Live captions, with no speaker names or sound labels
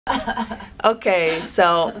Okay,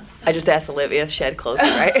 so I just asked Olivia if she had clothes,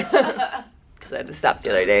 right? Because I had to stop the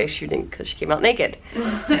other day shooting because she came out naked.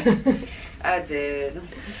 I did.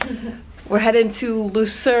 We're heading to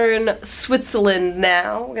Lucerne, Switzerland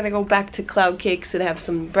now. We're gonna go back to Cloud Cakes and have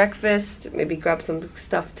some breakfast, maybe grab some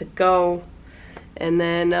stuff to go, and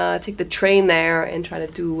then take the train there and try to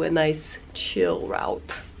do a nice chill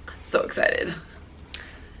route. So excited.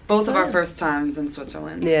 Both of our first times in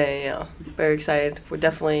Switzerland. Yeah. Very excited. We're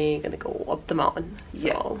definitely gonna go up the mountain. So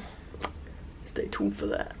yeah. Stay tuned for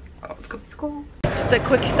that. Oh, let's go. Let's go. Just a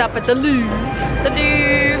quick stop at the Louvre.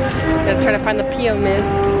 Gonna try to find the pyramid.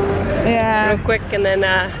 Yeah. Real quick, and then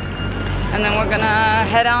we're gonna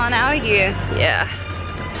head on out of here. Yeah.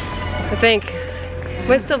 I think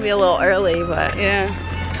might still be a little early, but yeah,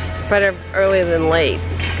 better early than late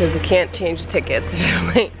because you can't change tickets if you're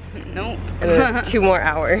late. Nope. And then it's 2 more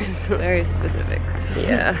hours. Very specific.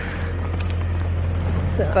 Yeah.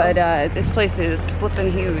 So. But this place is flipping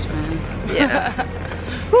huge, man. Yeah.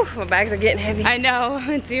 Whew, my bags are getting heavy. I know.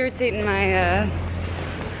 It's irritating my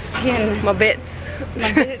skin. My bits.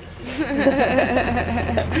 My bits.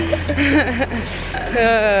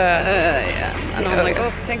 Yeah. And I'm like,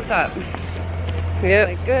 oh, tank top. Yep.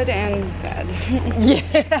 Like good and bad. Yeah.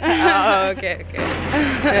 Oh, okay.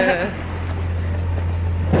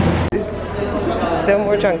 Still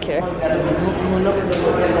more junk here.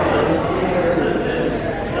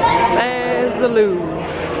 There's the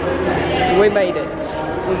Louvre. We made it.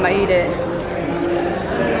 We made it.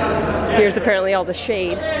 Here's apparently all the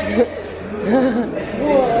shade.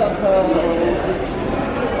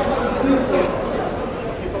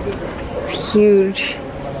 It's huge.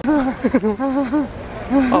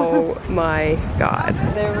 Oh my god.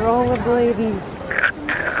 They're rollerblading.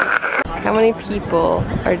 How many people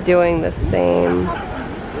are doing the same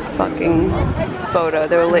fucking photo?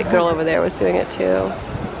 The girl over there was doing it too.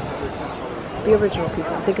 The original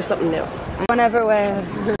people. Think of something new. Whenever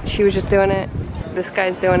we're... She was just doing it. This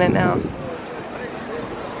guy's doing it now.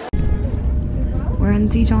 We're in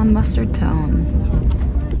Dijon Mustard Town.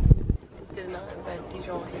 Did not invent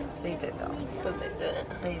Dijon here. They did though. But they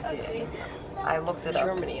didn't. They did. I looked it up.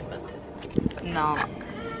 Germany invented it. No.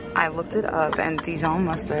 I looked it up and Dijon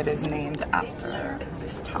mustard is named after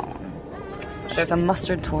this town. There's a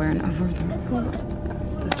mustard tour in Verdun.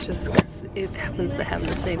 That's just because it happens to have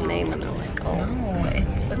the same name and they're like, oh, No,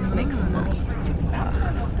 let's make some money.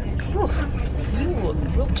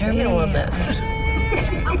 We'll Germany on this.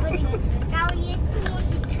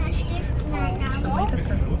 The way that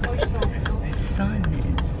the sun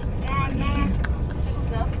is.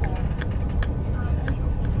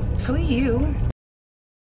 So are you.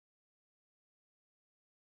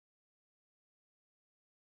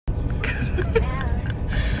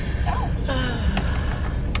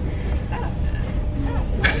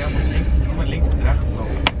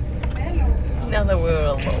 Now that we're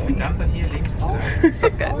alone.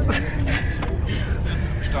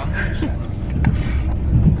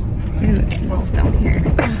 Ooh, it smells down here.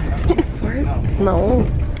 No.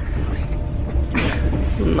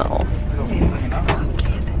 No.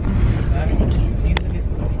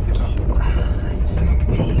 It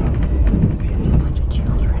stinks. There's a bunch of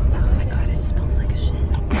children. Oh my god, it smells like shit.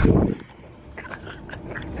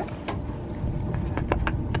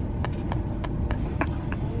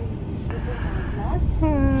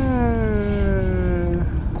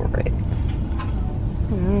 Great.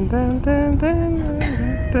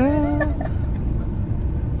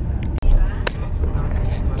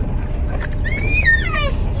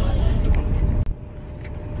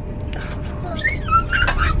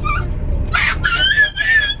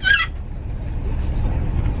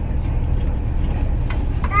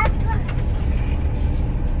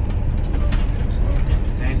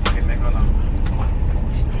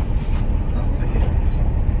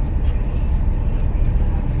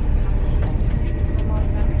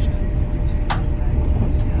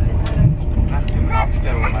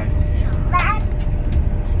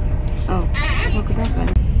 Oh, look at that guy.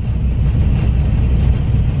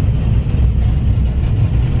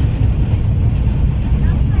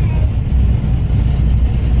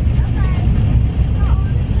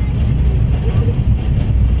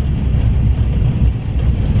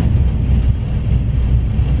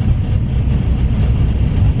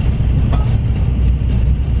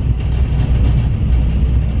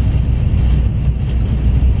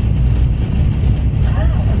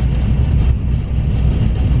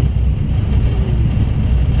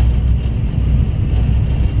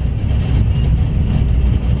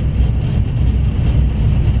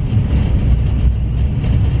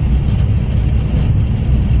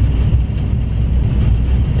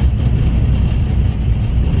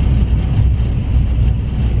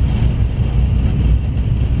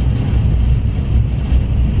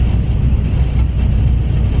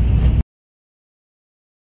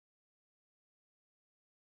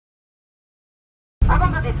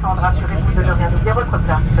 Like,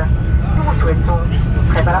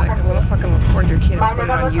 I wanna fucking record your kid and put it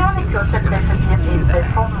on YouTube. Do that.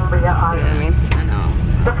 You know what I mean? I know.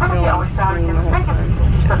 I don't want to scream the whole time.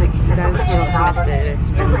 Like, you guys just missed it. It's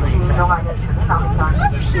been like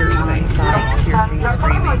piercing, stop piercing,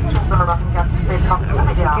 screaming.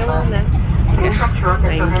 Get on that. Yeah. I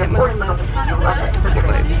can get my own love.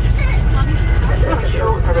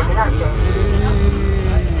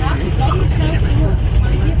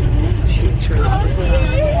 She's true.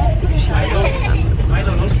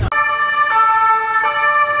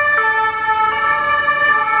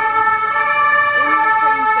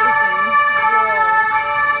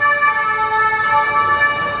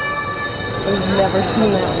 Never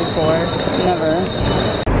seen that before. Never.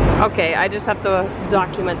 Okay, I just have to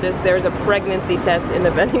document this. There's a pregnancy test in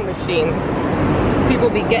the vending machine. People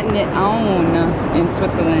be getting it on in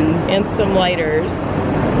Switzerland. And some lighters.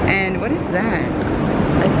 And what is that?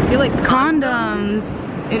 I feel like Condoms.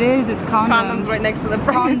 It is, it's condoms. Condoms right next to the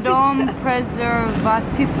pregnancy Condom test.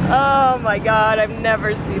 preservatives. Oh my god, I've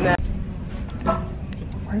never seen that.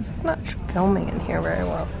 Why is this not filming in here very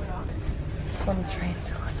well? On the train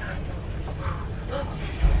to Lucerne.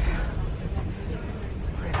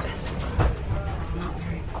 It's not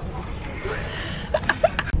very cold here.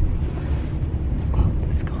 Oh,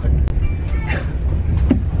 it's gone.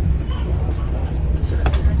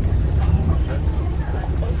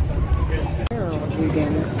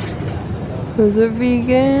 Vegan. Those are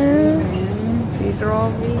vegan. These are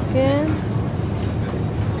all vegan.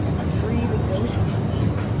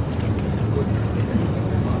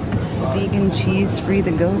 Vegan cheese, free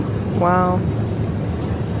the goat. Wow.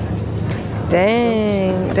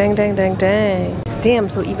 Dang. Dang, dang, dang, dang. Damn,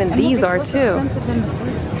 so even And these look, are it's too. less expensive than the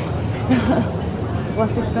fruit. It's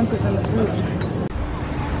less expensive than the fruit.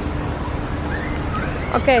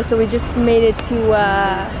 Okay, so we just made it to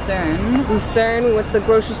Lucerne. Lucerne. We went to the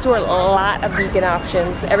grocery store. A lot of vegan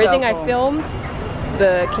options. Everything cool. I filmed,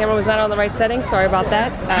 the camera was not on the right setting. Sorry about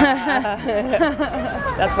that.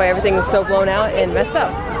 That's why everything was so blown out and messed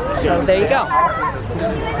up. So there you go.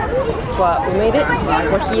 But we made it.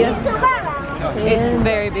 We're here. It's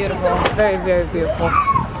very beautiful. Very, very beautiful.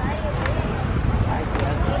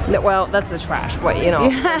 No, well, that's the trash, but you know,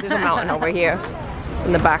 there's a mountain over here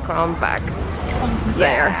in the background back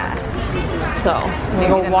there. So we're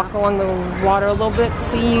gonna walk along the water a little bit,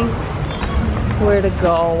 see where to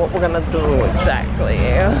go, what we're gonna do exactly.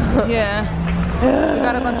 Yeah. We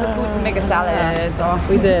got a bunch of food to make a salad, so.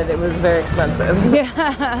 We did. It was very expensive.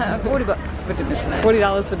 Yeah, $40 for dinner tonight.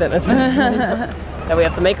 $40 for dinner that we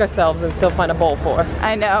have to make ourselves and still find a bowl for.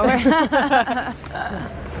 I know.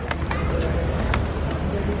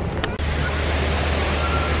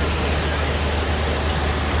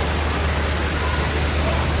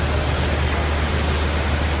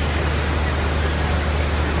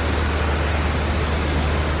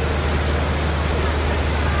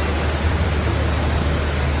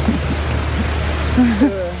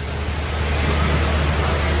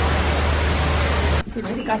 So we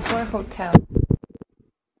just got to our hotel.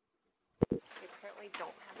 We apparently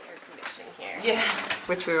don't have air conditioning here. Yeah.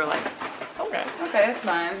 Which we were like, okay. Okay, it's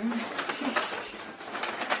fine.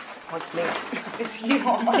 What's me? It's you.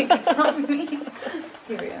 I'm like, it's not me.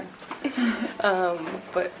 Here we are.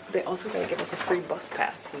 But they also gonna give us a free bus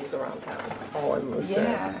pass to use around town. All in Lucerne.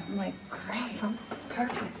 Yeah. I'm like, great. Awesome.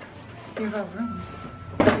 Perfect. Here's our room.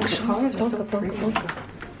 The cars are so pretty.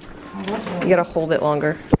 You gotta hold it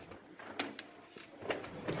longer.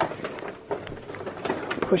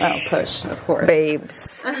 Push. Oh, push, of course.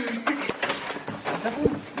 Babes.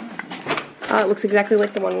 It looks exactly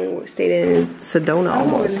like the one we stayed in Sedona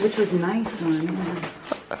almost. Which was a nice one.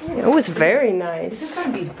 It was very nice. This is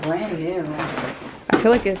gonna be brand new. I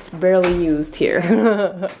feel like it's barely used here.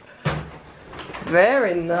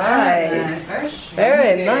 Very nice.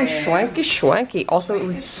 Very nice. Schwanky, schwanky. Also, it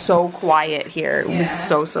was so quiet here. It was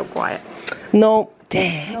so quiet. No,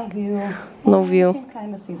 dang. No view. No view. You can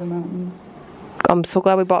kind of see the mountains. I'm so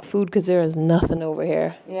glad we bought food because there is nothing over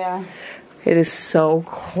here. Yeah. It is so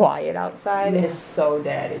quiet outside. It's so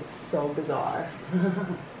dead. It's so bizarre.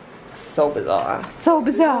 So bizarre. So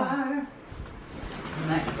bizarre.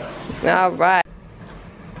 Nice though. All right.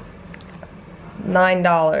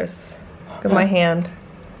 $9. Look at my hand.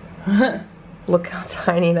 Look how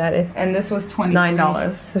tiny that is. And this was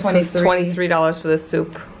 $9. This is $23 for this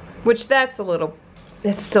soup. Which that's a little,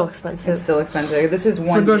 it's still expensive. It's still expensive. This is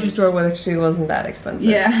one. For a grocery store where actually wasn't that expensive.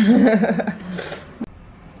 Yeah.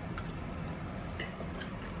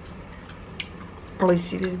 Oh, you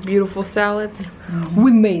see these beautiful salads?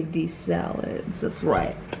 We made these salads, that's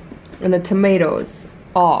right. And the tomatoes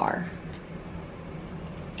are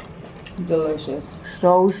Delicious.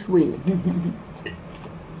 So sweet.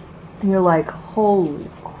 You're like, holy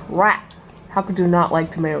crap. How could you not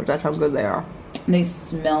like tomatoes? That's how good they are. They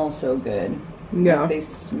smell so good. Yeah. Like, they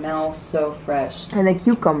smell so fresh. And the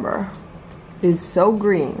cucumber is so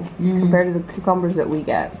green compared to the cucumbers that we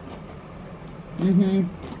get. And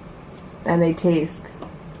they taste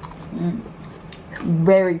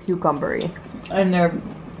very cucumbery. And they're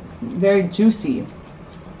very juicy.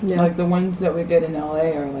 Yeah. Like the ones that we get in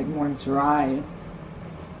LA are like more dry.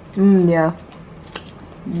 Yeah.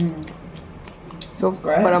 So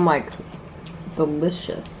great. But I'm like,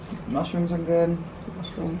 delicious. Mushrooms are good.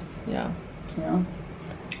 Mushrooms, yeah. Yeah.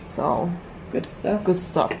 So, Good stuff. good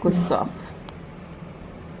stuff, good stuff.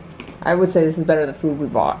 I would say this is better than the food we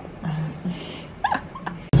bought.